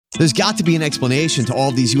There's got to be an explanation to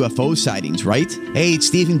all these UFO sightings, right? Hey, it's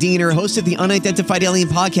Stephen Diener, host of the Unidentified Alien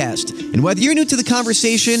Podcast. And whether you're new to the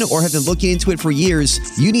conversation or have been looking into it for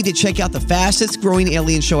years, you need to check out the fastest growing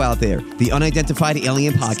alien show out there, the Unidentified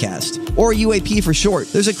Alien Podcast, or UAP for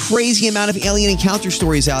short. There's a crazy amount of alien encounter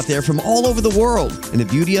stories out there from all over the world. And the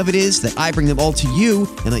beauty of it is that I bring them all to you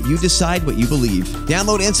and let you decide what you believe.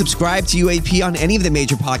 Download and subscribe to UAP on any of the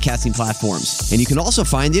major podcasting platforms. And you can also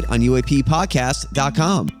find it on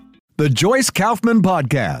UAPpodcast.com. The Joyce Kaufman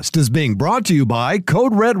Podcast is being brought to you by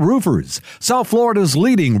Code Red Roofers, South Florida's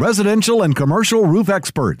leading residential and commercial roof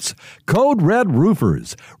experts. Code Red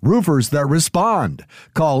Roofers, roofers that respond.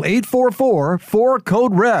 Call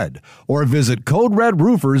 844-4CODE-RED or visit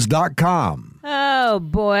CodeRedRoofers.com. Oh,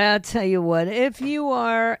 boy, I'll tell you what. If you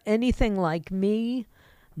are anything like me,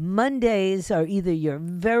 Mondays are either your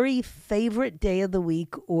very favorite day of the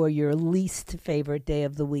week or your least favorite day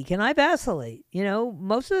of the week. And I vacillate. You know,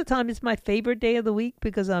 most of the time it's my favorite day of the week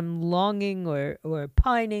because I'm longing or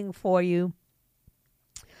pining for you.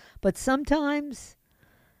 But sometimes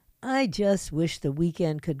I just wish the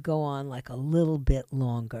weekend could go on like a little bit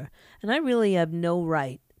longer. And I really have no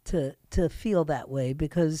right to feel that way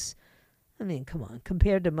because, I mean, come on,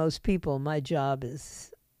 compared to most people, my job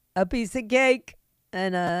is a piece of cake.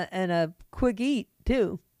 And a quick eat,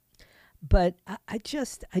 too. But I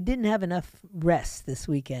didn't have enough rest this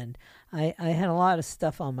weekend. I had a lot of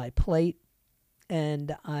stuff on my plate,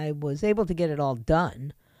 and I was able to get it all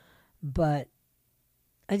done. But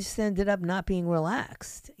I just ended up not being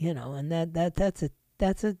relaxed, you know, and that's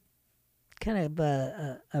a kind of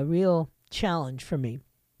a real challenge for me.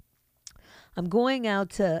 I'm going out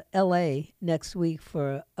to L.A. next week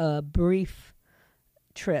for a brief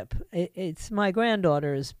trip. It's my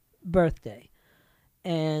granddaughter's birthday,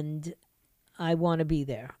 and I want to be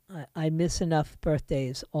there. I miss enough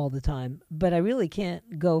birthdays all the time, but I really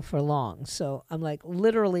can't go for long. So I'm like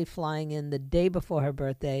literally flying in the day before her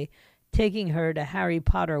birthday, taking her to Harry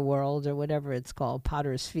Potter World or whatever it's called,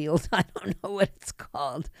 Potter's Field. I don't know what it's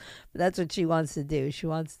called, but that's what she wants to do. She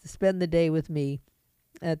wants to spend the day with me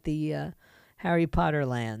at the Harry Potter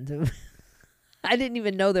land. I didn't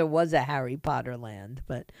even know there was a Harry Potter land,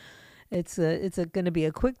 but it's going to be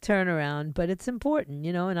a quick turnaround, but it's important,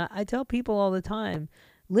 you know, and I tell people all the time,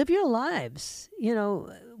 live your lives. You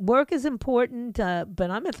know, work is important, but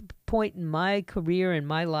I'm at the point in my career, in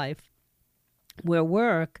my life, where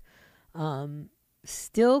work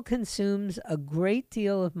still consumes a great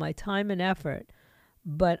deal of my time and effort,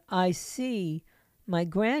 but I see my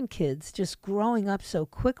grandkids just growing up so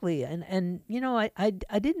quickly. And you know, I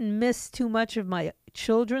didn't miss too much of my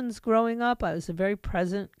children's growing up. I was a very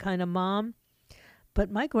present kind of mom. But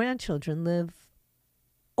my grandchildren live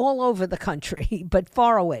all over the country, but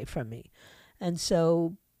far away from me. And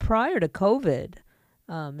so prior to COVID,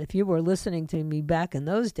 if you were listening to me back in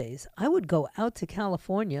those days, I would go out to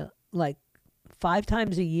California like 5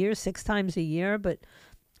 times a year, 6 times a year. But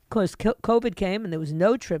of course, COVID came and there was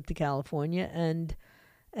no trip to California.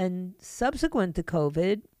 And subsequent to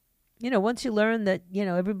COVID, you know, once you learn that, you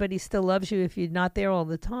know, everybody still loves you if you're not there all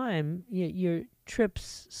the time, your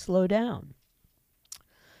trips slow down.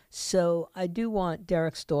 So I do want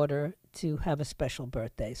Derek's daughter to have a special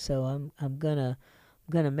birthday. So I'm gonna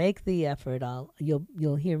make the effort.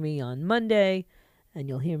 You'll hear me on Monday, and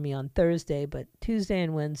you'll hear me on Thursday. But Tuesday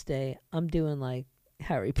and Wednesday, I'm doing like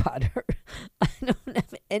Harry Potter. I don't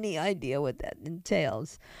have any idea what that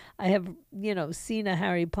entails. I have, you know, seen a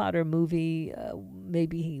Harry Potter movie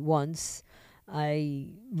maybe once. I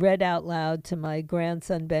read out loud to my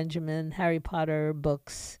grandson Benjamin Harry Potter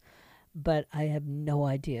books, but I have no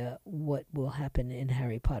idea what will happen in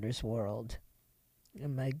Harry Potter's world.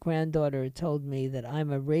 And my granddaughter told me that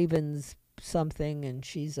I'm a Ravens something and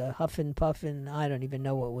she's a Huffin' Puffin. I don't even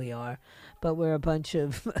know what we are, but we're a bunch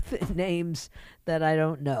of names that I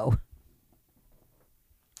don't know.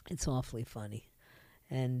 It's awfully funny.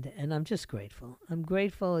 And I'm just grateful. I'm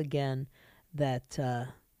grateful again that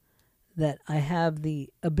I have the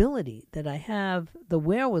ability, that I have the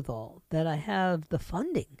wherewithal, that I have the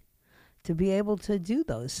funding to be able to do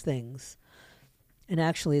those things. And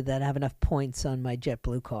actually that I have enough points on my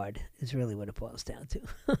JetBlue card is really what it boils down to.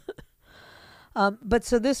 But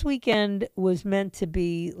so this weekend was meant to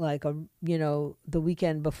be like the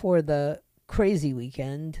weekend before the crazy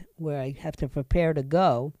weekend where I have to prepare to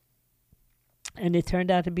go. And it turned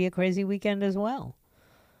out to be a crazy weekend as well.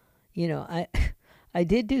 You know, I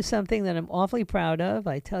did do something that I'm awfully proud of.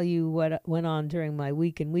 I tell you what went on during my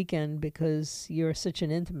week and weekend because you're such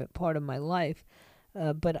an intimate part of my life.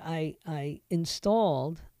 But I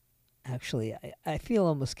installed actually. I feel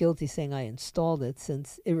almost guilty saying I installed it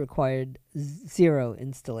since it required zero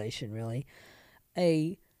installation, really.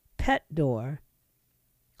 A pet door,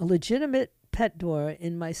 a legitimate pet door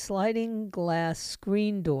in my sliding glass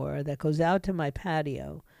screen door that goes out to my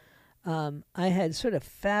patio. I had sort of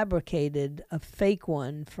fabricated a fake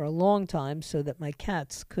one for a long time so that my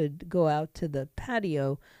cats could go out to the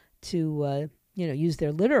patio to, use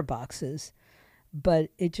their litter boxes. But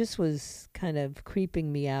it just was kind of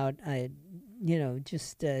creeping me out. I,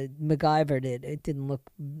 just MacGyvered it. It didn't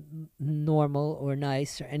look normal or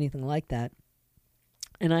nice or anything like that.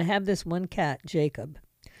 And I have this one cat, Jacob,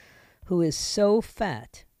 who is so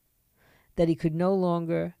fat that he could no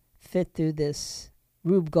longer fit through this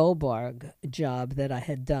Rube Goldberg job that I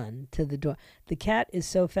had done to the door. The cat is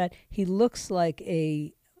so fat, he looks like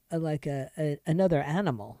another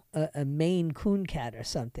animal, a Maine Coon cat or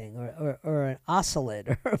something, or an ocelot,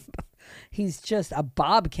 or he's just a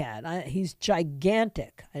bobcat. He's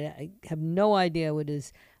gigantic. I have no idea what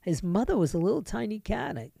his mother was a little tiny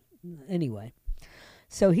cat. Anyway,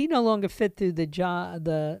 so he no longer fit through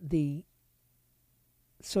the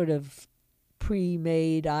sort of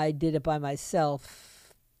pre-made. I did it by myself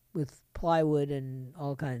with plywood and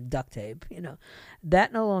all kind of duct tape.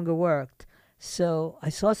 That no longer worked. So I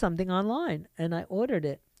saw something online and I ordered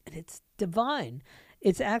it, and it's divine.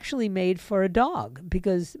 It's actually made for a dog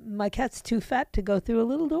because my cat's too fat to go through a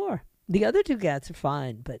little door. The other two cats are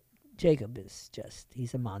fine, but Jacob is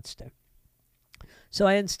he's a monster. So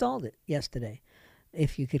I installed it yesterday,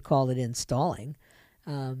 if you could call it installing.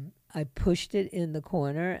 I pushed it in the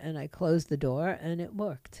corner and I closed the door and it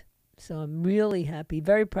worked. So I'm really happy,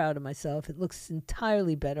 very proud of myself. It looks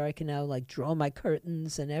entirely better. I can now draw my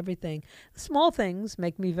curtains and everything. Small things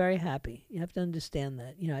make me very happy. You have to understand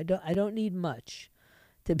that. I don't need much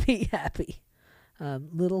to be happy.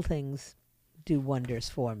 Little things do wonders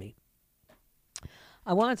for me.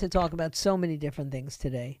 I wanted to talk about so many different things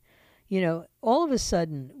today. All of a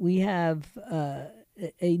sudden we have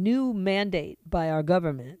a new mandate by our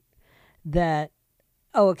government that,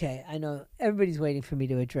 okay, I know everybody's waiting for me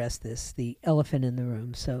to address this, the elephant in the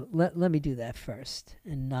room. So let me do that first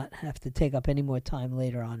and not have to take up any more time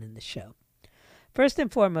later on in the show. First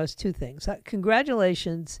and foremost, two things.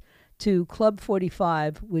 Congratulations to Club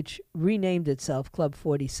 45, which renamed itself Club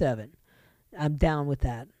 47. I'm down with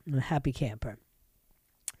that. I'm a happy camper.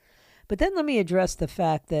 But then let me address the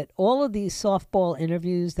fact that all of these softball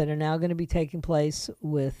interviews that are now going to be taking place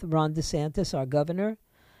with Ron DeSantis, our governor,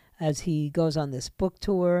 as he goes on this book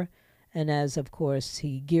tour and as, of course,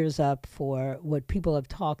 he gears up for what people have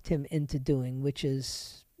talked him into doing, which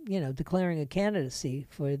is, declaring a candidacy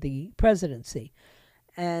for the presidency.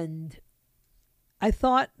 And I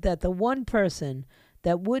thought that the one person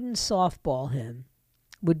that wouldn't softball him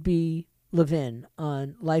would be Levin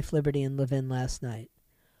on Life, Liberty, and Levin last night.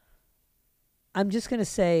 I'm just going to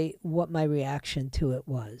say what my reaction to it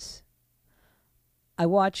was. I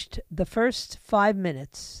watched the first 5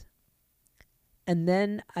 minutes, and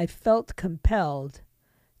then I felt compelled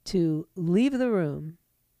to leave the room.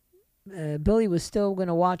 Billy was still going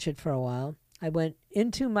to watch it for a while. I went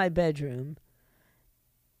into my bedroom,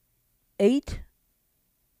 ate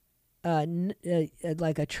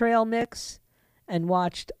like a trail mix, and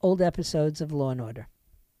watched old episodes of Law and Order.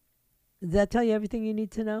 Does that tell you everything you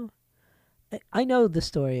need to know? I know the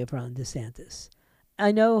story of Ron DeSantis.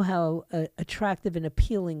 I know how attractive and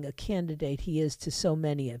appealing a candidate he is to so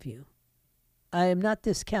many of you. I am not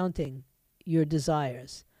discounting your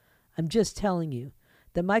desires. I'm just telling you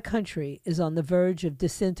that my country is on the verge of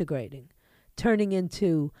disintegrating, turning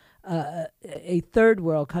into a third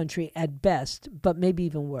world country at best, but maybe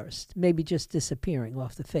even worse, maybe just disappearing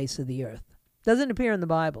off the face of the earth. Doesn't appear in the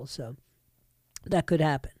Bible, so that could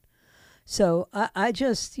happen. So I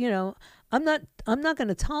just, I'm not going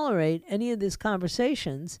to tolerate any of these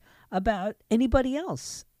conversations about anybody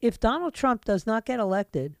else. If Donald Trump does not get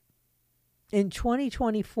elected in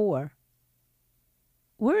 2024,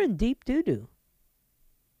 we're in deep doo-doo.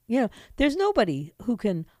 There's nobody who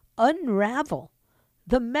can unravel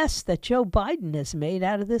the mess that Joe Biden has made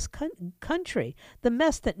out of this country, the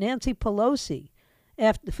mess that Nancy Pelosi,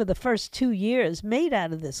 for the first 2 years, made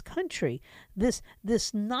out of this country, this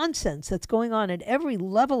nonsense that's going on at every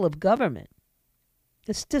level of government.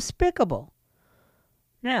 It's despicable.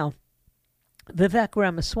 Now, Vivek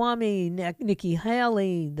Ramaswamy, Nikki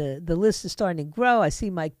Haley, the list is starting to grow. I see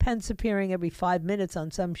Mike Pence appearing every 5 minutes on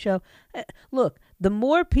some show. Look, the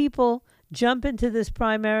more people jump into this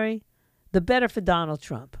primary, the better for Donald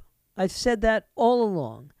Trump. I've said that all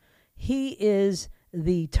along. He is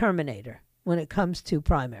the Terminator. when it comes to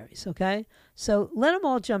primaries, okay? So let them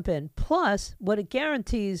all jump in. Plus, what it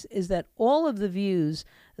guarantees is that all of the views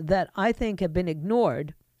that I think have been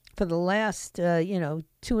ignored for the last,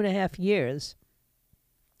 2.5 years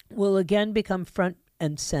will again become front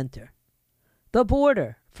and center. The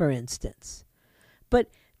border, for instance. But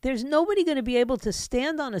there's nobody going to be able to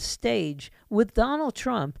stand on a stage with Donald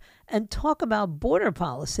Trump and talk about border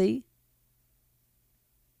policy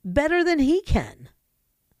better than he can.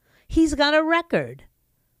 He's got a record.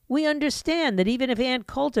 We understand that even if Ann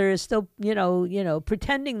Coulter is still,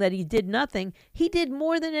 pretending that he did nothing, he did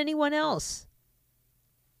more than anyone else.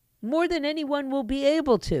 More than anyone will be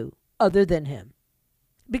able to, other than him.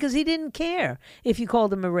 Because he didn't care if you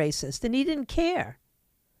called him a racist, and he didn't care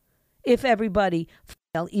if everybody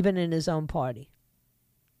fell, even in his own party.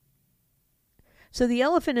 So the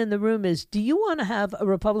elephant in the room is, do you want to have a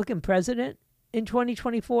Republican president in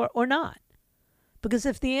 2024 or not? Because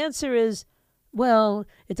if the answer is, well,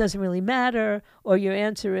 it doesn't really matter, or your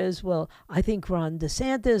answer is, well, I think Ron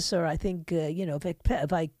DeSantis, or I think, Vic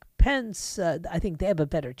Pence, I think they have a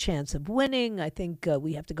better chance of winning. I think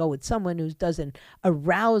we have to go with someone who doesn't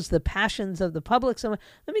arouse the passions of the public. Let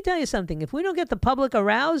me tell you something. If we don't get the public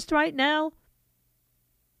aroused right now,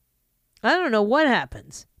 I don't know what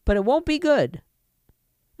happens, but it won't be good.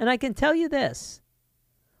 And I can tell you this.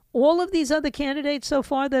 All of these other candidates so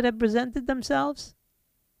far that have presented themselves,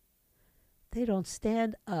 they don't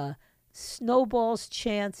stand a snowball's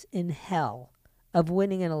chance in hell of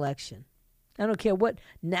winning an election. I don't care what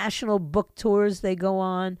national book tours they go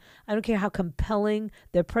on. I don't care how compelling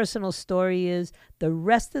their personal story is. The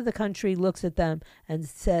rest of the country looks at them and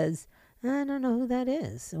says, I don't know who that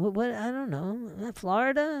is. What? I don't know.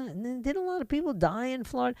 Florida? Did a lot of people die in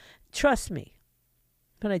Florida? Trust me.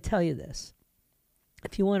 But I tell you this.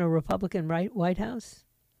 If you want a Republican White House,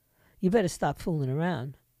 you better stop fooling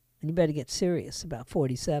around. And you better get serious about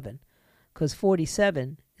 47. Because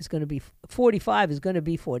 47 is going to be, 45 is going to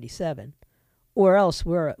be 47. Or else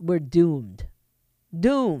we're doomed.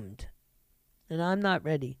 Doomed. And I'm not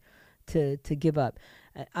ready to give up.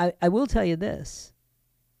 I will tell you this.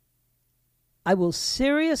 I will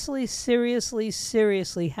seriously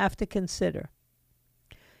have to consider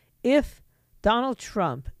if Donald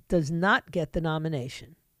Trump does not get the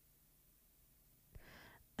nomination.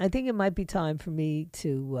 I think it might be time for me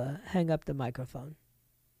to hang up the microphone.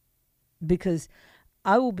 Because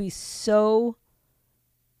I will be so...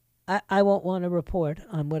 I won't want to report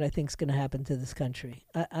on what I think is going to happen to this country.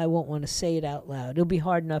 I won't want to say it out loud. It'll be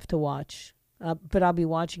hard enough to watch. But I'll be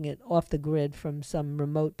watching it off the grid from some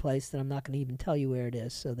remote place that I'm not going to even tell you where it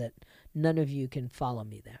is so that none of you can follow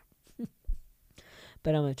me there.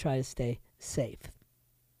 But I'm going to try to stay safe.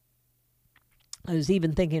 I was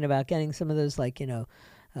even thinking about getting some of those,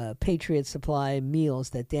 Patriot Supply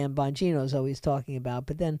meals that Dan Bongino is always talking about.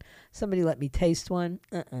 But then somebody let me taste one.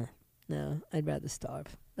 No, I'd rather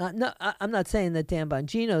starve. No, I'm not saying that Dan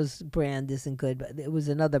Bongino's brand isn't good, but it was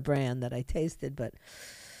another brand that I tasted. But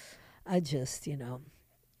I just,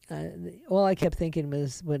 all I kept thinking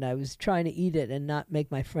was when I was trying to eat it and not make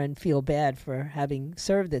my friend feel bad for having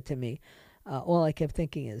served it to me, all I kept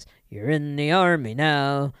thinking is, you're in the army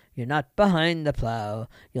now. You're not behind the plow.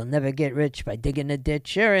 You'll never get rich by digging a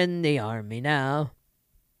ditch. You're in the army now.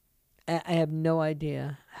 I have no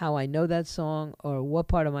idea how I know that song or what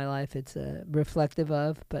part of my life it's reflective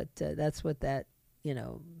of, but that's what that,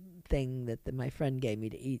 thing that my friend gave me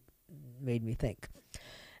to eat made me think.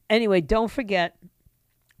 Anyway, don't forget,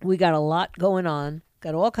 we got a lot going on,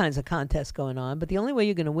 got all kinds of contests going on, but the only way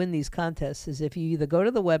you're going to win these contests is if you either go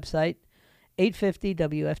to the website,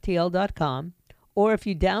 850wftl.com, or if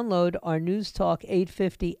you download our News Talk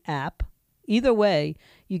 850 app. Either way,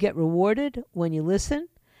 you get rewarded when you listen.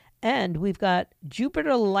 And we've got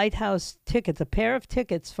Jupiter Lighthouse tickets, a pair of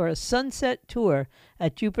tickets for a sunset tour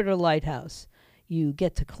at Jupiter Lighthouse. You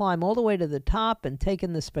get to climb all the way to the top and take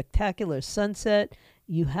in the spectacular sunset.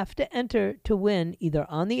 You have to enter to win either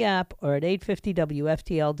on the app or at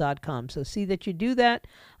 850wftl.com. So see that you do that.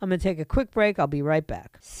 I'm going to take a quick break. I'll be right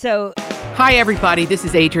back. Hi, everybody. This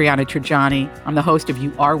is Adriana Trajani. I'm the host of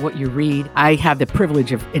You Are What You Read. I have the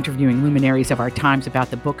privilege of interviewing luminaries of our times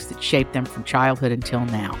about the books that shaped them from childhood until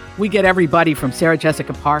now. We get everybody from Sarah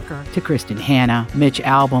Jessica Parker to Kristen Hanna, Mitch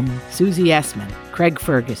Albom, Susie Essman, Craig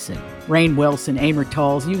Ferguson, Rainn Wilson, Amor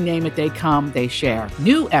Tolls, you name it, they come, they share.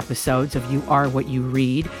 New episodes of You Are What You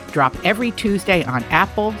Read drop every Tuesday on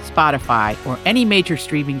Apple, Spotify, or any major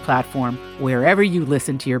streaming platform wherever you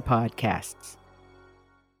listen to your podcasts.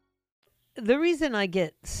 The reason I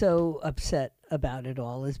get so upset about it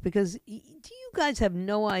all is because do you guys have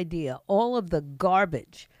no idea all of the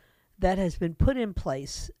garbage that has been put in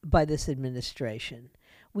place by this administration.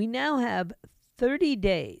 We now have 30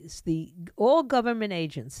 days. All government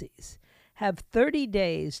agencies have 30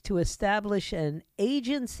 days to establish an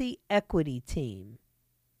agency equity team.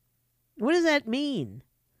 What does that mean?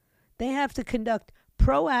 They have to conduct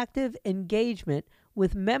proactive engagement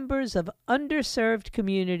with members of underserved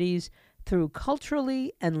communities through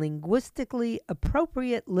culturally and linguistically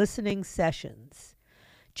appropriate listening sessions.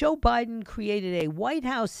 Joe Biden created a White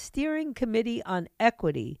House steering committee on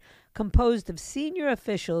equity composed of senior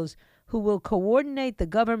officials who will coordinate the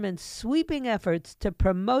government's sweeping efforts to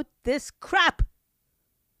promote this crap.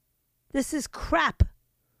 This is crap.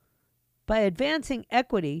 By advancing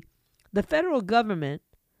equity, the federal government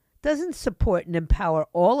doesn't support and empower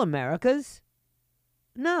all Americans.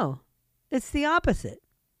 No, it's the opposite.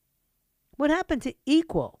 What happened to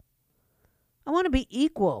equal? I want to be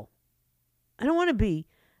equal. I don't want to be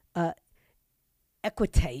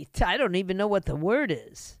equitate. I don't even know what the word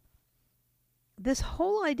is. This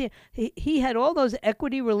whole idea, he had all those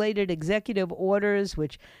equity-related executive orders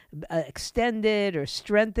which extended or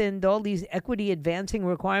strengthened all these equity-advancing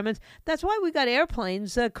requirements. That's why we got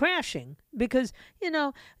airplanes crashing, because,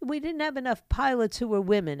 we didn't have enough pilots who were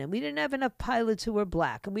women, and we didn't have enough pilots who were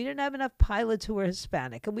black, and we didn't have enough pilots who were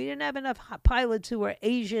Hispanic, and we didn't have enough pilots who were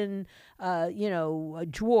Asian,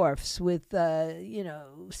 dwarfs with,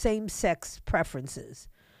 same-sex preferences.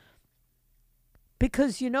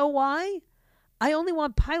 Because you know why? I only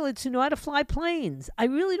want pilots who know how to fly planes. I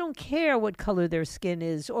really don't care what color their skin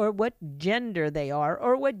is or what gender they are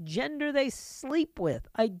or what gender they sleep with.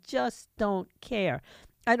 I just don't care.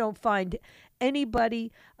 I don't find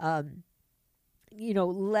anybody,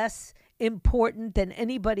 less important than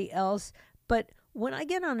anybody else. But when I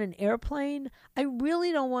get on an airplane, I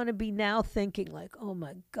really don't want to be now thinking like, oh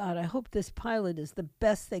my God, I hope this pilot is the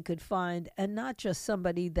best they could find and not just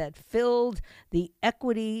somebody that filled the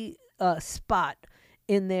equity spot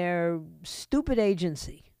in their stupid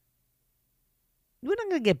agency. We're not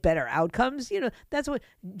going to get better outcomes. That's what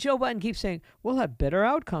Joe Biden keeps saying. We'll have better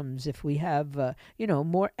outcomes if we have,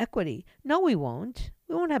 more equity. No, we won't.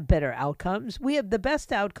 We won't have better outcomes. We have the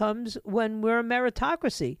best outcomes when we're a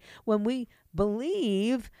meritocracy, when we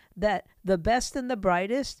believe that the best and the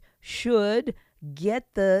brightest should get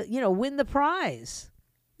win the prize.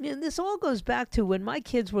 And this all goes back to when my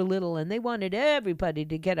kids were little and they wanted everybody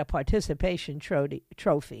to get a participation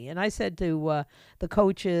trophy. And I said to the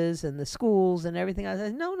coaches and the schools and everything, I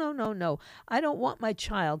said, no. I don't want my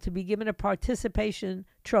child to be given a participation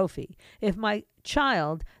trophy. If my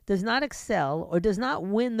child does not excel or does not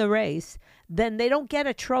win the race, then they don't get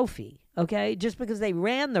a trophy, okay? Just because they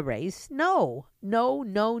ran the race. No.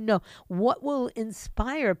 What will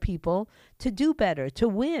inspire people to do better, to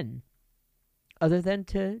win? Other than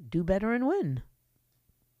to do better and win.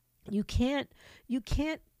 You can't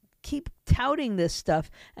keep touting this stuff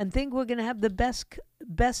and think we're going to have the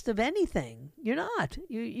best of anything. You're not.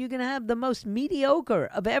 You're going to have the most mediocre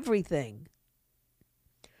of everything.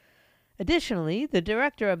 Additionally, the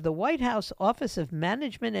director of the White House Office of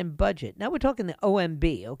Management and Budget, now we're talking the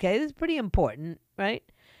OMB, okay? This is pretty important, right?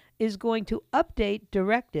 Is going to update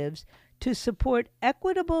directives to support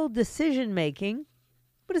equitable decision-making.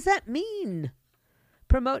 What does that mean?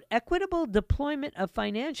 Promote equitable deployment of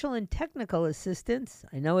financial and technical assistance,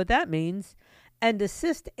 I know what that means, and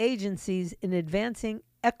assist agencies in advancing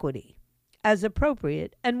equity as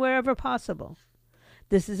appropriate and wherever possible.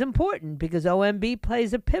 This is important because OMB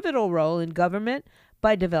plays a pivotal role in government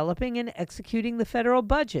by developing and executing the federal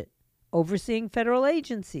budget, overseeing federal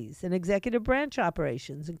agencies and executive branch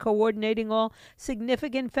operations, and coordinating all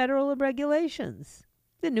significant federal regulations.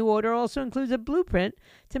 The new order also includes a blueprint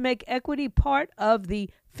to make equity part of the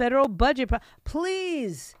federal budget.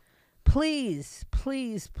 Please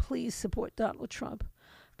support Donald Trump.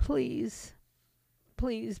 Please,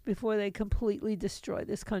 before they completely destroy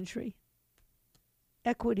this country.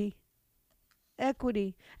 Equity.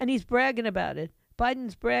 And he's bragging about it.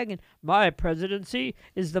 Biden's bragging, my presidency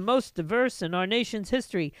is the most diverse in our nation's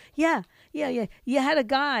history. Yeah. You had a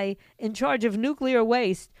guy in charge of nuclear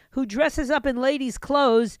waste who dresses up in ladies'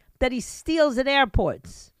 clothes that he steals at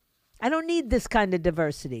airports. I don't need this kind of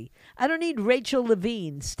diversity. I don't need Rachel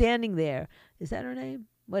Levine standing there. Is that her name?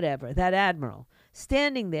 Whatever. That admiral.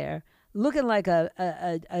 Standing there looking like a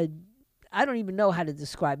I don't even know how to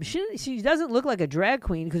describe it. She doesn't look like a drag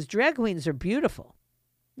queen because drag queens are beautiful.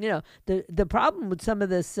 The problem with some of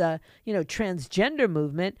this, transgender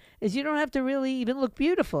movement is you don't have to really even look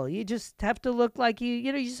beautiful. You just have to look like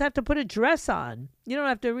you just have to put a dress on. You don't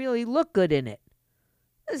have to really look good in it.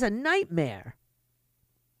 It's a nightmare.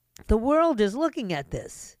 The world is looking at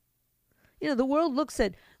this. The world looks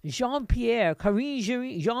at Jean-Pierre,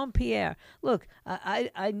 Karine Jean-Pierre. Look,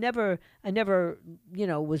 I never,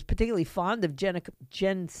 was particularly fond of Jen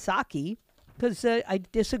Psaki because I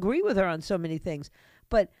disagree with her on so many things.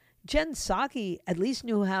 But Jen Psaki at least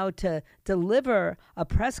knew how to deliver a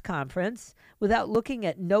press conference without looking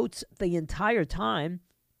at notes the entire time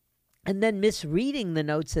and then misreading the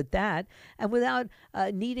notes at that, and without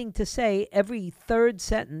needing to say every third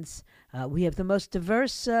sentence, we have the most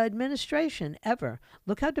diverse administration ever.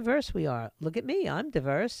 Look how diverse we are. Look at me, I'm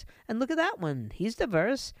diverse. And look at that one, he's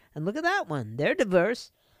diverse. And look at that one, they're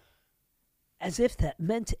diverse. As if that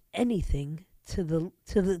meant anything to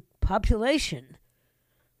the population.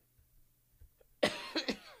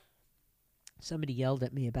 Somebody yelled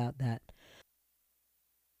at me about that.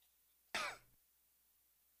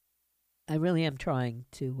 I really am trying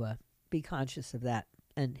to be conscious of that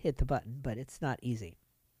and hit the button, but it's not easy.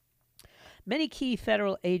 Many key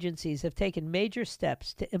federal agencies have taken major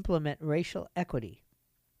steps to implement racial equity.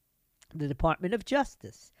 The Department of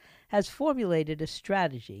Justice has formulated a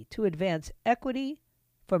strategy to advance equity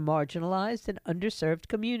for marginalized and underserved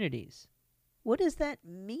communities. What does that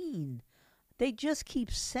mean? They just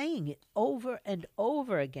keep saying it over and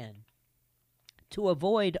over again to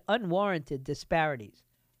avoid unwarranted disparities.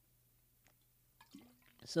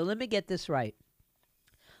 So let me get this right.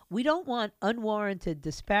 We don't want unwarranted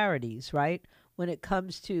disparities, right, when it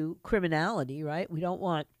comes to criminality, right? We don't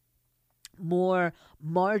want more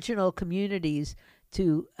marginal communities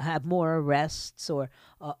to have more arrests or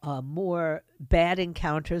more bad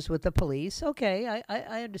encounters with the police. Okay,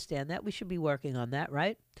 I understand that. We should be working on that,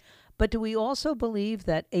 right? But do we also believe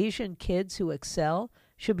that Asian kids who excel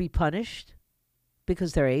should be punished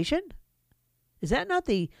because they're Asian? Is that not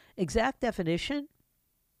the exact definition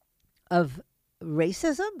of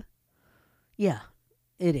racism? Yeah,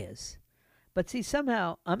 it is. But see,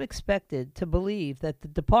 somehow I'm expected to believe that the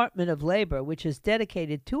Department of Labor, which has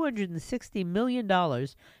dedicated $260 million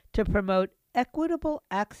to promote equitable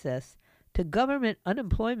access to government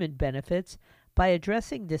unemployment benefits by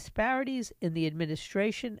addressing disparities in the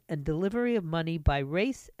administration and delivery of money by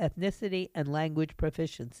race, ethnicity, and language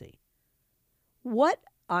proficiency. What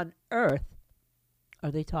on earth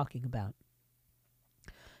are they talking about?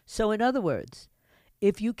 So in other words,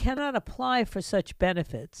 if you cannot apply for such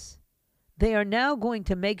benefits, they are now going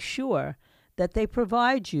to make sure that they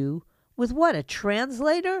provide you with what, a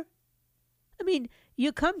translator? I mean,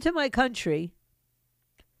 you come to my country,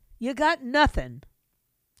 you got nothing,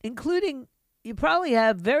 including you probably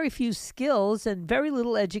have very few skills and very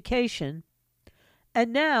little education.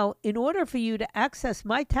 And now, in order for you to access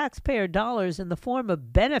my taxpayer dollars in the form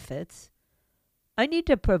of benefits, I need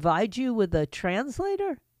to provide you with a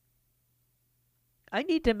translator? I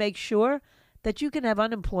need to make sure that you can have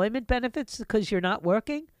unemployment benefits because you're not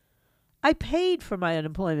working? I paid for my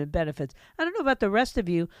unemployment benefits. I don't know about the rest of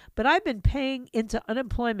you, but I've been paying into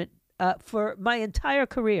unemployment for my entire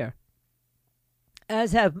career,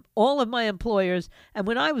 as have all of my employers. And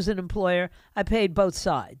when I was an employer, I paid both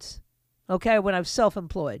sides. Okay, when I was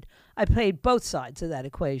self-employed, I paid both sides of that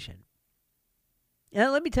equation.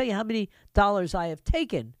 And let me tell you how many dollars I have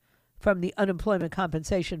taken from the Unemployment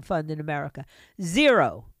Compensation Fund in America.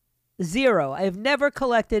 Zero. I have never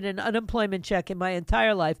collected an unemployment check in my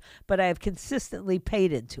entire life, but I have consistently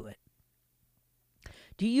paid into it.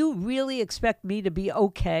 Do you really expect me to be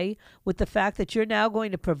okay with the fact that you're now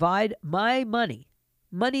going to provide my money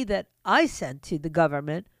that I sent to the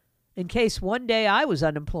government in case one day I was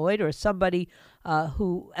unemployed, or somebody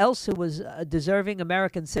who was a deserving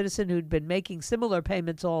American citizen who'd been making similar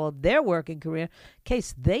payments all of their working career, in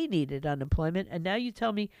case they needed unemployment? And now you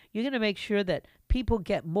tell me you're going to make sure that people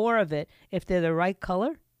get more of it if they're the right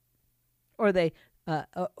color, or they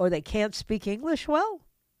can't speak English well?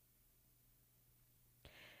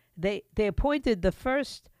 They appointed the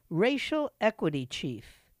first racial equity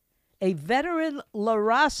chief, a veteran La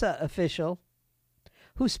Raza official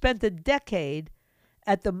who spent a decade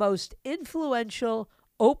at the most influential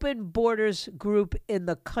open borders group in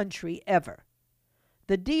the country ever.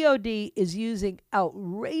 The DOD is using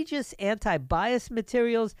outrageous anti-bias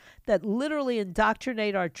materials that literally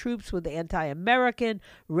indoctrinate our troops with anti-American,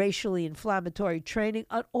 racially inflammatory training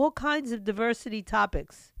on all kinds of diversity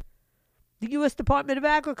topics. The U.S. Department of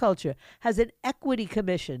Agriculture has an equity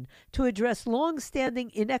commission to address long-standing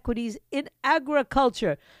inequities in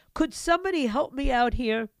agriculture. Could somebody help me out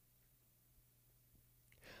here?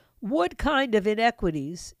 What kind of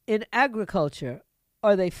inequities in agriculture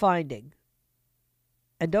are they finding?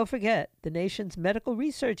 And don't forget, the nation's medical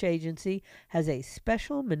research agency has a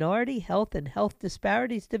special minority health and health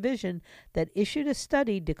disparities division that issued a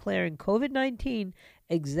study declaring COVID-19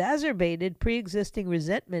 exacerbated pre-existing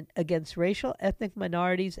resentment against racial, ethnic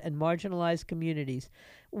minorities, and marginalized communities.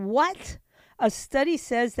 What? A study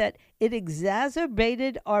says that it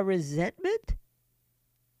exacerbated our resentment?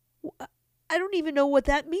 I don't even know what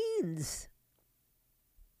that means.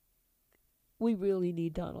 We really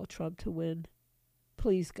need Donald Trump to win.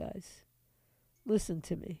 Please, guys, listen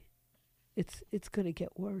to me. It's going to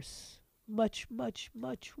get worse. Much, much,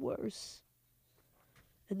 much worse.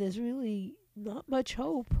 And there's really not much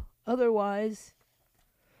hope otherwise.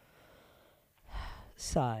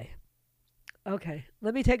 Sigh. Okay,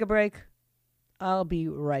 let me take a break. I'll be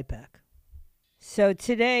right back. So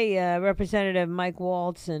today, Representative Mike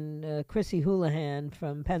Waltz and Chrissy Houlihan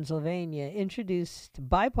from Pennsylvania introduced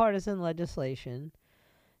bipartisan legislation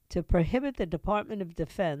to prohibit the Department of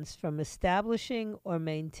Defense from establishing or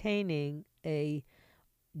maintaining a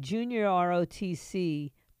junior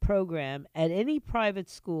ROTC program at any private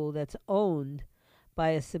school that's owned by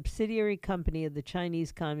a subsidiary company of the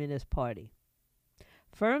Chinese Communist Party.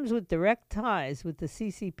 Firms with direct ties with the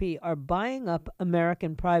CCP are buying up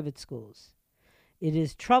American private schools. It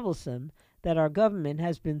is troublesome that our government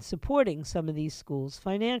has been supporting some of these schools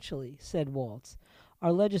financially, said Waltz.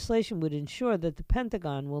 Our legislation would ensure that the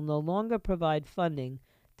Pentagon will no longer provide funding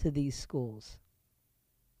to these schools.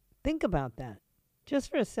 Think about that just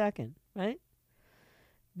for a second, right?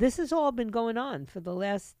 This has all been going on for the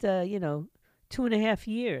last, 2.5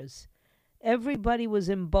 years. Everybody was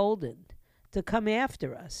emboldened to come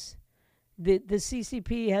after us. The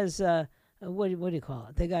CCP has, what do you call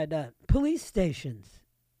it? They got police stations.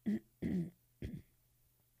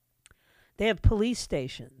 They have police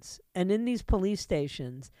stations, and in these police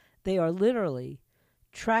stations, they are literally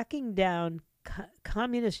tracking down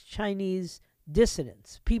communist Chinese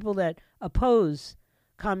dissidents, people that oppose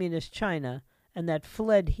communist China and that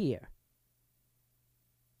fled here.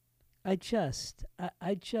 I'm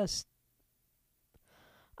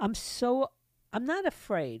not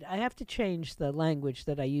afraid. I have to change the language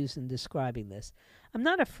that I use in describing this. I'm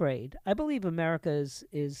not afraid. I believe America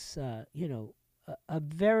is a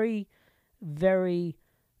very, very,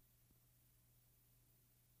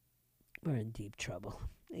 we're in deep trouble.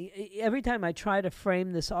 Every time I try to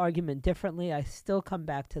frame this argument differently, I still come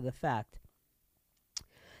back to the fact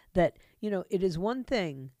that, it is one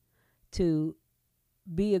thing to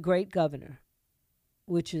be a great governor,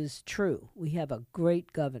 which is true. We have a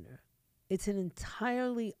great governor. It's an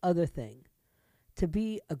entirely other thing to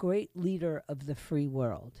be a great leader of the free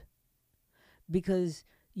world, because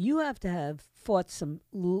you have to have fought some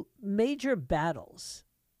major battles,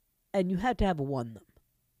 and you had to have won them.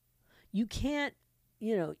 You can't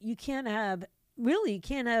have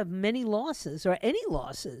many losses or any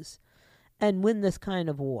losses and win this kind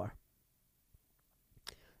of war.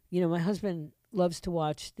 My husband loves to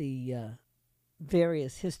watch the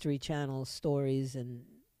various History Channel stories, and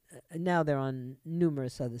now they're on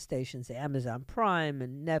numerous other stations, Amazon Prime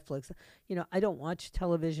and Netflix. I don't watch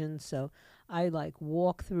television, so I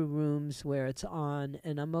walk through rooms where it's on,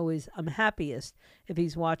 and I'm happiest if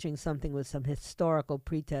he's watching something with some historical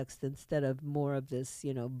pretext instead of more of this,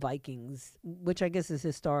 Vikings, which I guess is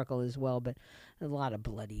historical as well, but a lot of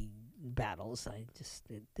bloody battles.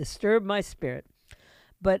 It disturbed my spirit.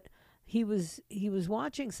 But he was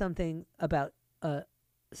watching something about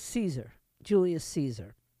Julius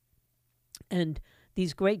Caesar, and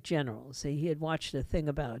these great generals. He had watched a thing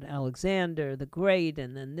about Alexander the Great,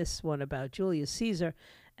 and then this one about Julius Caesar.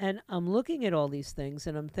 And I'm looking at all these things,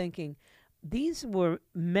 and I'm thinking, these were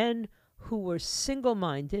men who were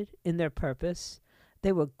single-minded in their purpose.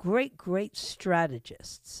 They were great, great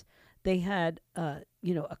strategists. They had,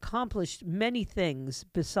 accomplished many things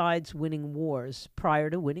besides winning wars prior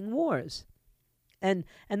to winning wars. And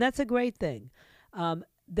that's a great thing.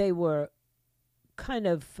 They were kind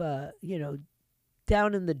of,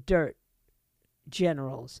 down in the dirt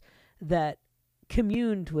generals that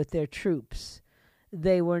communed with their troops.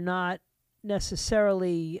 They were not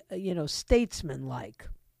necessarily, statesman-like.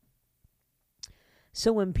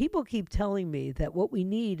 So when people keep telling me that what we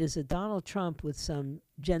need is a Donald Trump with some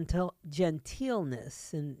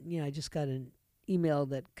genteelness, and I just got an email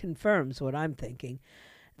that confirms what I'm thinking,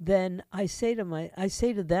 then I say to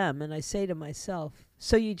them and I say to myself,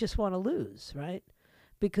 so you just want to lose, right?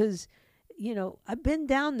 Because I've been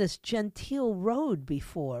down this genteel road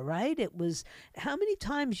before, right? It was, how many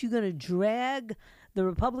times you going to drag the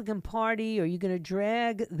Republican Party, or you going to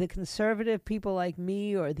drag the conservative people like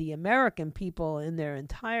me, or the American people in their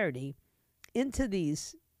entirety into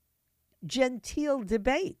these genteel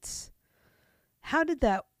debates. How did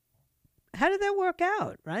that work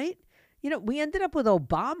out, right? We ended up with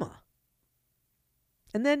Obama.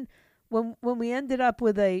 And then when we ended up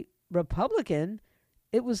with a Republican,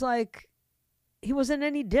 it was like he wasn't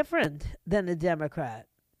any different than a Democrat.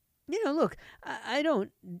 Look, I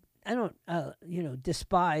don't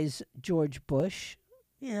despise George Bush,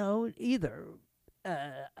 either.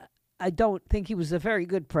 I don't think he was a very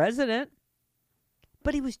good president,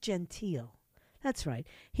 but he was genteel. That's right.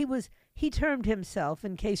 He termed himself,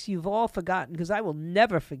 in case you've all forgotten, because I will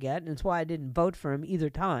never forget, and it's why I didn't vote for him either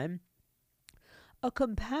time, a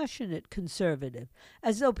compassionate conservative,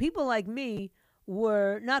 as though people like me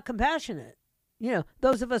were not compassionate.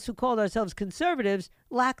 Those of us who called ourselves conservatives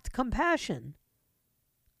lacked compassion.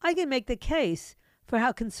 I can make the case for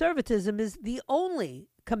how conservatism is the only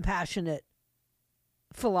compassionate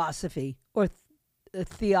philosophy or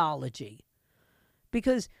theology.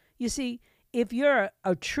 Because, you see, if you're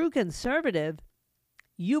a true conservative,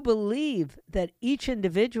 you believe that each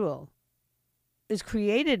individual is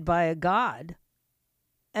created by a God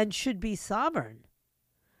and should be sovereign.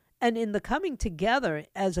 And in the coming together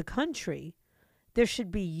as a country, there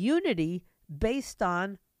should be unity based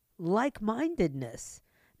on like-mindedness.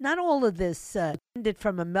 Not all of this ended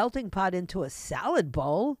from a melting pot into a salad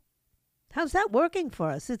bowl. How's that working for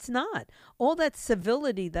us? It's not. All that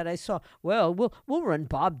civility that I saw, well, we'll run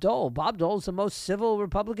Bob Dole. Bob Dole's the most civil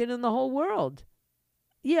Republican in the whole world.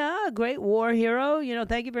 Yeah, a great war hero.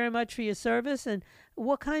 Thank you very much for your service. And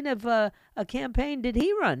what kind of a campaign did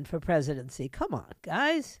he run for presidency? Come on,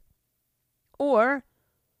 guys. Or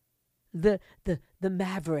the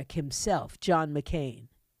maverick himself, John McCain.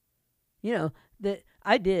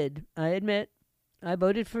 I admit, I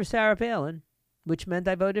voted for Sarah Palin, which meant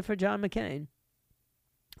I voted for John McCain.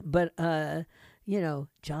 But, John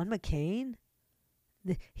McCain,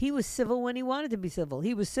 he was civil when he wanted to be civil.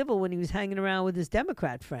 He was civil when he was hanging around with his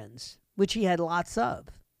Democrat friends, which he had lots of,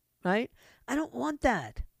 right? I don't want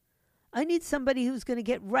that. I need somebody who's going to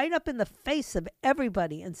get right up in the face of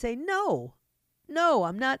everybody and say, no,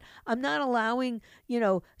 I'm not allowing,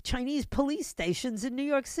 Chinese police stations in New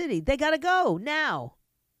York City. They got to go now.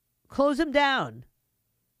 Close them down.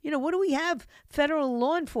 What do we have federal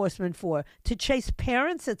law enforcement for? To chase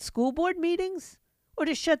parents at school board meetings or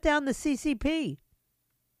to shut down the CCP?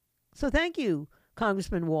 So thank you,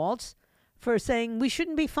 Congressman Waltz, for saying we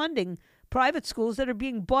shouldn't be funding private schools that are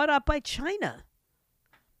being bought up by China.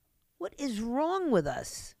 What is wrong with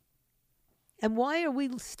us? And why are we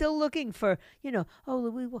still looking for,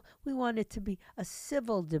 we want it to be a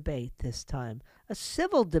civil debate this time? A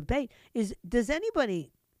civil debate does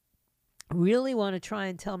anybody really want to try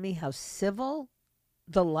and tell me how civil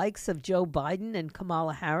the likes of Joe Biden and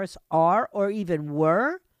Kamala Harris are or even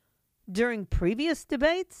were during previous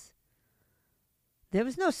debates? There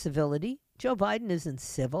was no civility. Joe Biden isn't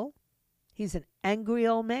civil. He's an angry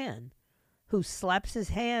old man who slaps his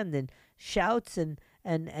hand and shouts and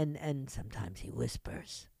sometimes he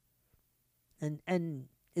whispers and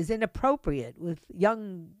is inappropriate with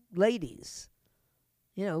young ladies.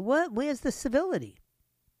 Where's the civility?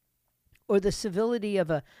 Or the civility of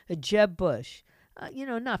a Jeb Bush.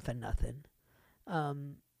 Not for nothing.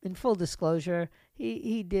 In full disclosure,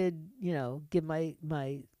 he did, give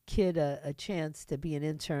my kid a chance to be an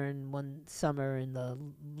intern one summer in the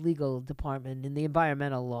legal department, in the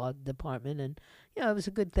environmental law department. And, it was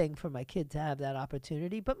a good thing for my kid to have that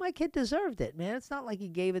opportunity. But my kid deserved it, man. It's not like he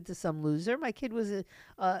gave it to some loser. My kid was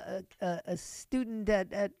a student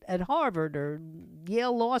at Harvard or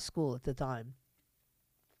Yale Law School at the time.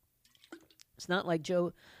 It's not like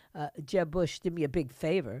Jeb Bush did me a big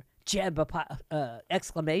favor. Jeb,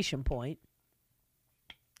 exclamation point.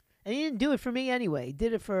 And he didn't do it for me anyway. He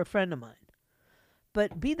did it for a friend of mine.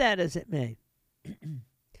 But be that as it may,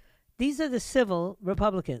 these are the civil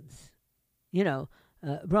Republicans.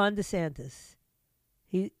 Ron DeSantis.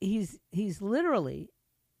 He's literally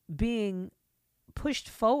being pushed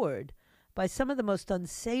forward by some of the most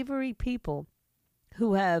unsavory people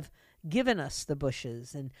who have given us the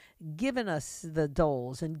Bushes and given us the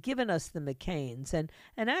Doles and given us the McCains. And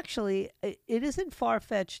actually, it isn't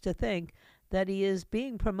far-fetched to think that he is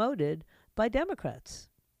being promoted by Democrats.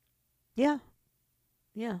 Yeah.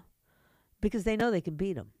 Because they know they can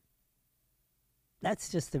beat him. That's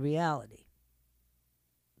just the reality.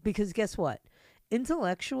 Because guess what?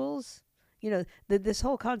 Intellectuals this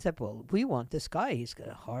whole concept, well, we want this guy. He's got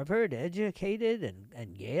Harvard educated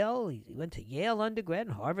and Yale. He went to Yale undergrad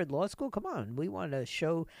and Harvard Law School. Come on. We want to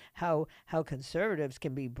show how conservatives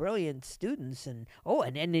can be brilliant students. And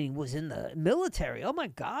then he was in the military. Oh, my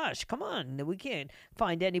gosh. Come on. We can't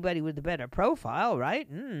find anybody with a better profile,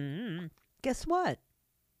 right? Mm-hmm. Guess what?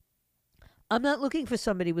 I'm not looking for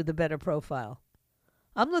somebody with a better profile.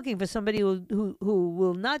 I'm looking for somebody who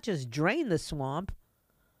will not just drain the swamp,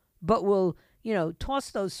 but will,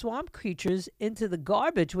 toss those swamp creatures into the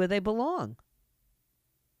garbage where they belong.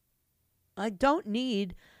 I don't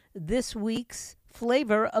need this week's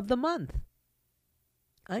flavor of the month.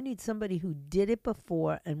 I need somebody who did it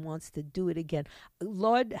before and wants to do it again.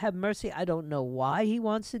 Lord have mercy, I don't know why he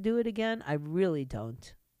wants to do it again. I really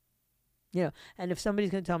don't. And if somebody's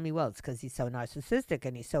going to tell me, well, it's because he's so narcissistic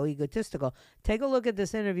and he's so egotistical, take a look at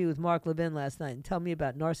this interview with Mark Levin last night and tell me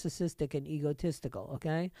about narcissistic and egotistical,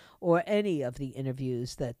 okay? Or any of the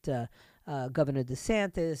interviews that Governor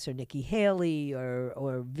DeSantis or Nikki Haley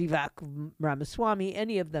or Vivek Ramaswamy,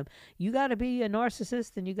 any of them. You got to be a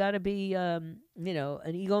narcissist and you got to be, an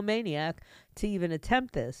egomaniac to even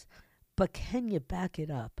attempt this. But can you back it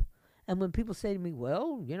up? And when people say to me,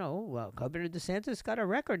 well, Governor DeSantis got a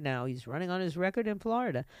record now. He's running on his record in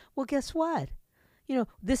Florida. Well, guess what?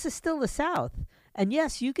 This is still the South. And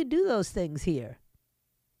yes, you can do those things here.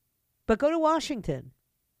 But go to Washington.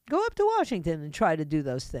 Go up to Washington and try to do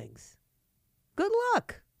those things. Good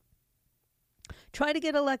luck. Try to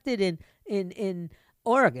get elected in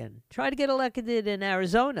Oregon. Try to get elected in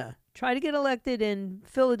Arizona. Try to get elected in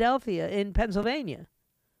Philadelphia, in Pennsylvania.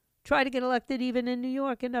 Try to get elected even in New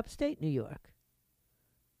York, in upstate New York.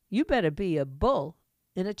 You better be a bull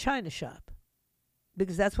in a china shop,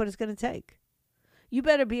 because that's what it's going to take. You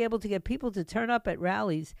better be able to get people to turn up at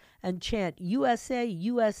rallies and chant USA,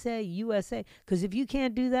 USA, USA, because if you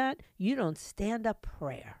can't do that, you don't stand a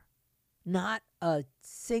prayer. Not a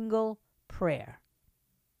single prayer.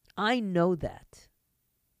 I know that.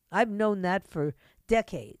 I've known that for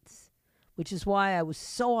decades, which is why I was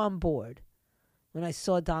so on board when I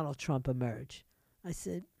saw Donald Trump emerge. I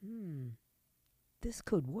said, this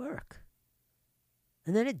could work.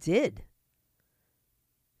 And then it did.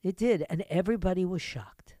 It did. And everybody was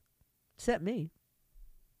shocked, except me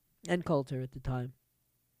and Coulter at the time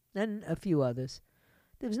and a few others.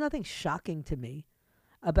 There was nothing shocking to me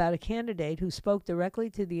about a candidate who spoke directly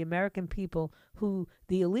to the American people who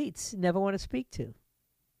the elites never want to speak to.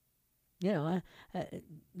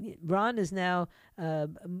 Ron is now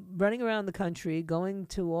running around the country, going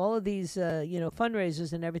to all of these,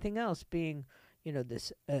 fundraisers and everything else, being,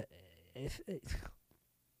 this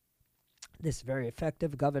very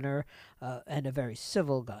effective governor and a very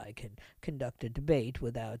civil guy can conduct a debate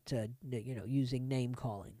without, using name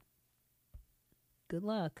calling. Good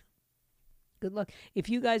luck. Good luck. If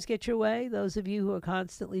you guys get your way, those of you who are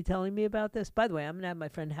constantly telling me about this, by the way, I'm going to have my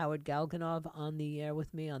friend Howard Galganov on the air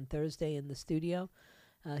with me on Thursday in the studio.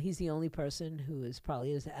 He's the only person who is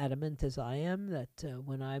probably as adamant as I am that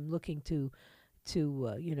when I'm looking to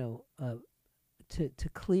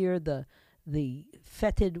clear the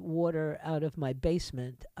fetid water out of my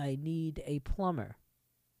basement, I need a plumber.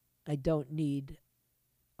 I don't need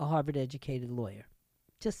a Harvard-educated lawyer.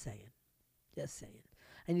 Just saying.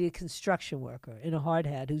 I need a construction worker in a hard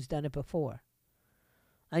hat who's done it before.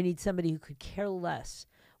 I need somebody who could care less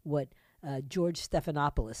what George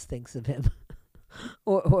Stephanopoulos thinks of him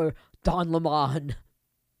or Don Lemon.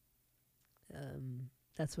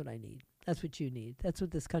 That's what I need. That's what you need. That's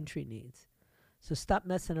what this country needs. So stop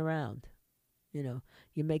messing around. You're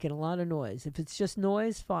making a lot of noise. If it's just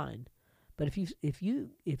noise, fine. But if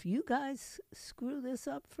you guys screw this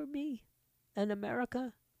up for me and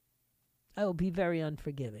America, I will be very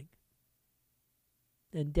unforgiving.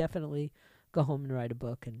 And definitely go home and write a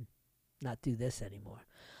book and not do this anymore.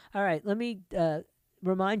 All right, let me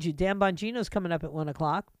remind you, Dan Bongino's coming up at 1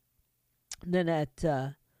 o'clock. Then at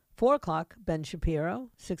 4 o'clock, Ben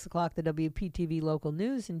Shapiro. 6 o'clock, the WPTV local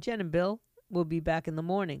news. And Jen and Bill will be back in the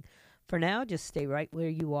morning. For now, just stay right where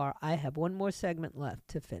you are. I have one more segment left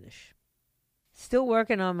to finish. Still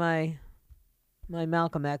working on my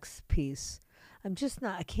Malcolm X piece.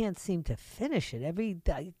 I can't seem to finish it.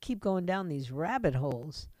 I keep going down these rabbit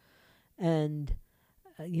holes. And,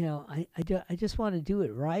 I just want to do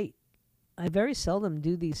it right. I very seldom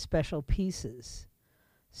do these special pieces.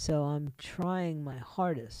 So I'm trying my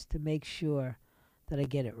hardest to make sure that I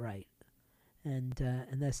get it right. And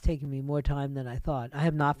that's taken me more time than I thought. I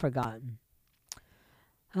have not forgotten.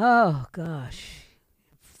 Oh, gosh.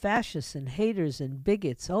 Fascists and haters and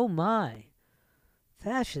bigots. Oh, my.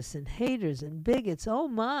 Fascists and haters and bigots. Oh,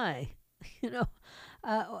 my.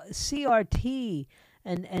 CRT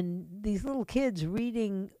and these little kids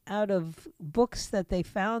reading out of books that they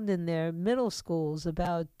found in their middle schools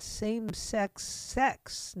about same-sex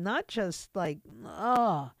sex, not just like,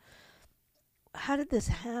 oh, how did this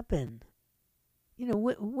happen?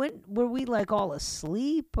 When were we like all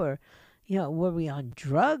asleep, or, were we on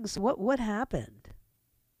drugs? What happened?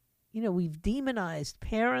 We've demonized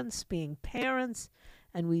parents being parents,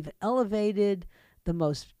 and we've elevated the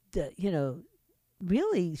most,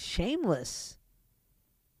 really shameless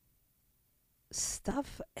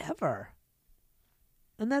stuff ever.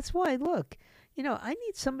 And that's why, look, I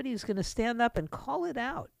need somebody who's going to stand up and call it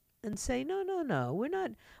out and say, no, we're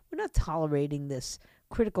not tolerating this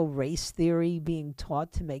critical race theory being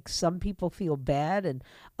taught to make some people feel bad and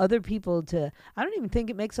other people I don't even think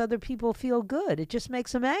it makes other people feel good. It just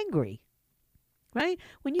makes them angry, right?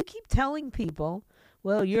 When you keep telling people,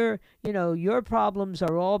 well, your problems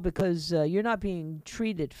are all because you're not being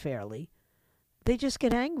treated fairly, they just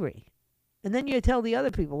get angry. And then you tell the other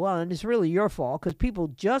people, well, and it's really your fault because people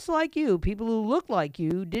just like you, people who look like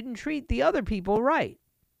you, didn't treat the other people right.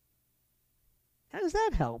 How does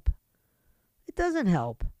that help? It doesn't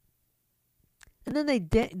help. And then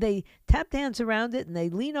they tap dance around it, and they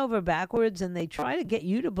lean over backwards, and they try to get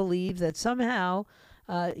you to believe that somehow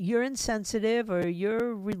you're insensitive or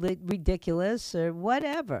you're ridiculous or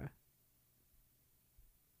whatever.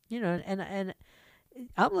 And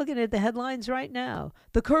I'm looking at the headlines right now.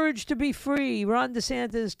 The courage to be free. Ron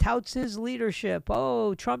DeSantis touts his leadership.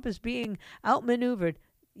 Oh, Trump is being outmaneuvered.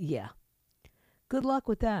 Yeah. Good luck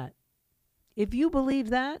with that. If you believe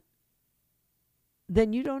that,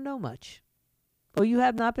 then you don't know much. Or you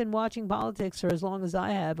have not been watching politics for as long as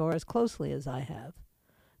I have or as closely as I have.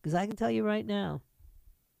 Because I can tell you right now,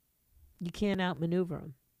 you can't outmaneuver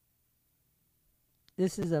him.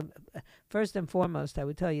 This is first and foremost, I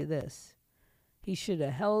would tell you this. He should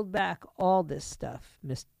have held back all this stuff,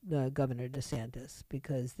 Governor DeSantis,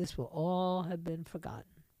 because this will all have been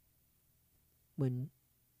forgotten when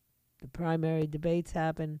the primary debates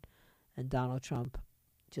happen and Donald Trump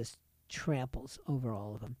just tramples over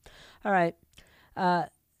all of them. All right.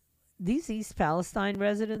 These East Palestine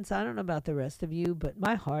residents, I don't know about the rest of you, but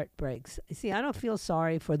my heart breaks. See, I don't feel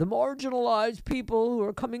sorry for the marginalized people who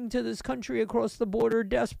are coming to this country across the border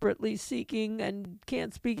desperately seeking and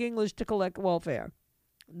can't speak English to collect welfare.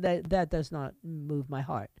 That does not move my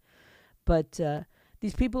heart. But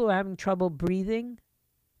these people who are having trouble breathing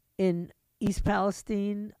in East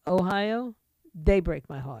Palestine, Ohio, they break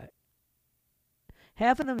my heart.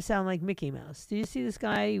 Half of them sound like Mickey Mouse. Did you see this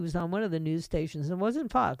guy? He was on one of the news stations. It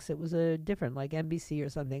wasn't Fox. It was a different, like NBC or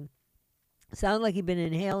something. Sounded like he'd been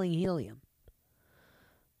inhaling helium.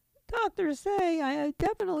 Doctors say I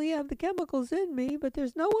definitely have the chemicals in me, but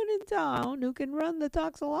there's no one in town who can run the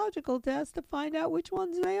toxicological test to find out which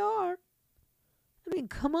ones they are. I mean,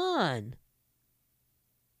 come on.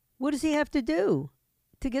 What does he have to do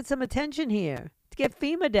to get some attention here, to get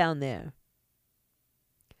FEMA down there?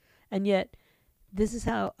 And yet, this is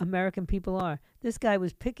how American people are. This guy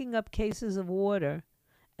was picking up cases of water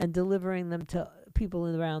and delivering them to people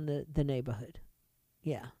around the neighborhood.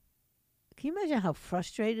 Yeah. Can you imagine how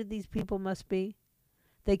frustrated these people must be?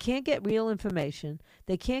 They can't get real information.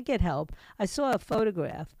 They can't get help. I saw a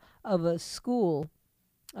photograph of a school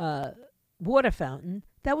water fountain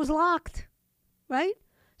that was locked, right?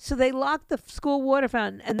 So they locked the school water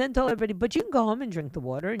fountain and then told everybody, but you can go home and drink the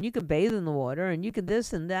water and you can bathe in the water and you can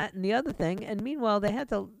this and that and the other thing. And meanwhile, they had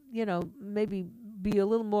to, maybe be a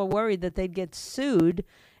little more worried that they'd get sued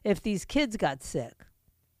if these kids got sick.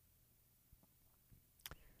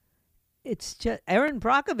 It's just, Erin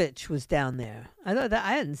Brockovich was down there. I thought that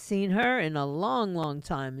I hadn't seen her in a long, long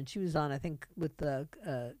time. And she was on, I think, with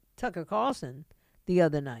Tucker Carlson the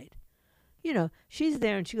other night. She's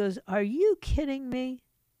there and she goes, are you kidding me?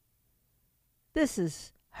 This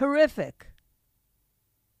is horrific.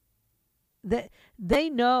 They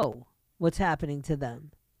know what's happening to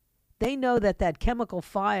them. They know that chemical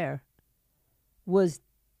fire was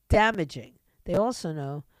damaging. They also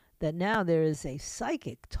know that now there is a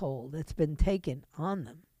psychic toll that's been taken on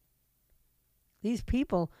them. These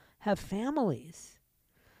people have families.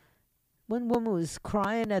 One woman was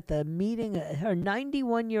crying at the meeting. Her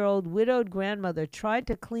 91-year-old widowed grandmother tried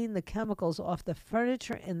to clean the chemicals off the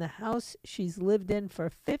furniture in the house she's lived in for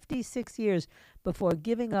 56 years before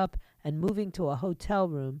giving up and moving to a hotel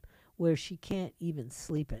room where she can't even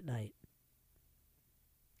sleep at night.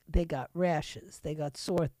 They got rashes. They got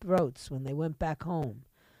sore throats when they went back home.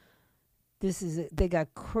 They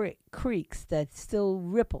got creaks that still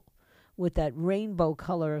ripple with that rainbow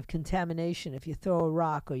color of contamination if you throw a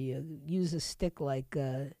rock or you use a stick like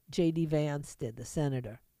J.D. Vance did, the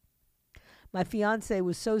senator. My fiance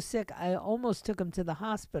was so sick, I almost took him to the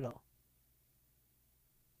hospital.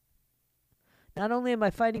 Not only am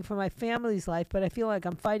I fighting for my family's life, but I feel like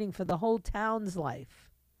I'm fighting for the whole town's life.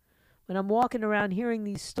 When I'm walking around hearing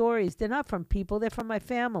these stories, they're not from people, they're from my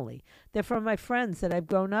family. They're from my friends that I've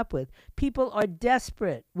grown up with. People are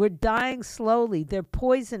desperate. We're dying slowly. They're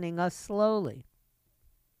poisoning us slowly.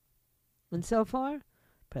 And so far,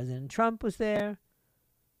 President Trump was there.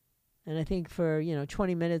 And I think for,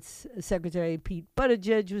 20 minutes, Secretary Pete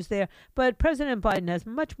Buttigieg was there. But President Biden has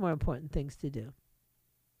much more important things to do.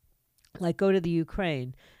 Like go to the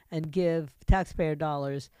Ukraine and give taxpayer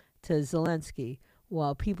dollars to Zelensky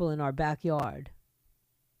while people in our backyard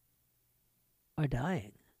are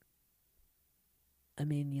dying. I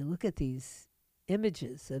mean, you look at these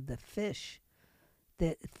images of the fish,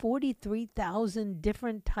 that 43,000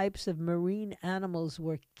 different types of marine animals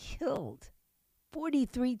were killed.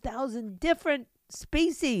 43,000 different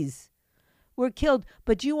species were killed.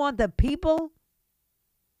 But you want the people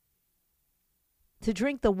to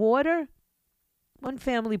drink the water? One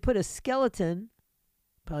family put a skeleton,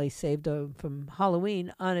 probably saved from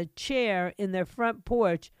Halloween, on a chair in their front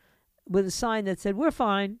porch with a sign that said, "We're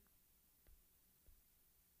fine."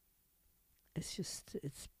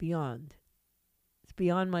 It's beyond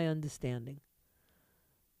my understanding.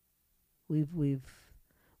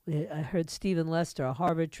 I heard Stephen Lester, a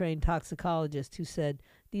Harvard-trained toxicologist, who said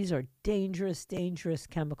these are dangerous, dangerous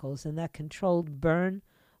chemicals, and that controlled burn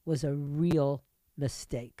was a real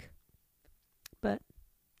mistake. But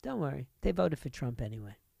don't worry, they voted for Trump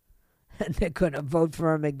anyway. And they're going to vote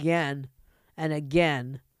for him again and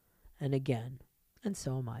again and again. And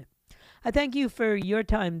so am I. I thank you for your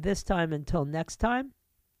time this time until next time.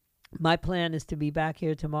 My plan is to be back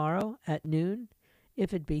here tomorrow at noon,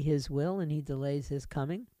 if it be his will and he delays his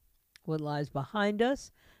coming. What lies behind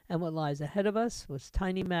us and what lies ahead of us was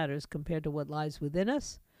tiny matters compared to what lies within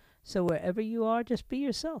us. So wherever you are, just be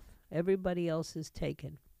yourself. Everybody else is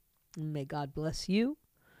taken. And may God bless you,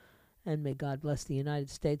 and may God bless the United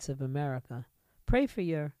States of America. Pray for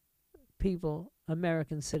your people,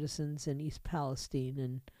 American citizens in East Palestine.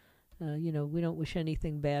 And, we don't wish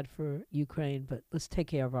anything bad for Ukraine, but let's take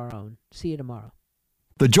care of our own. See you tomorrow.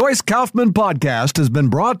 The Joyce Kaufman Podcast has been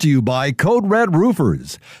brought to you by Code Red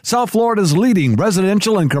Roofers, South Florida's leading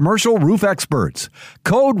residential and commercial roof experts.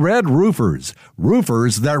 Code Red Roofers,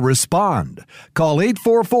 roofers that respond. Call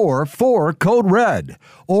 844-4-CODE-RED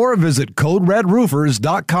or visit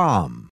CodeRedRoofers.com.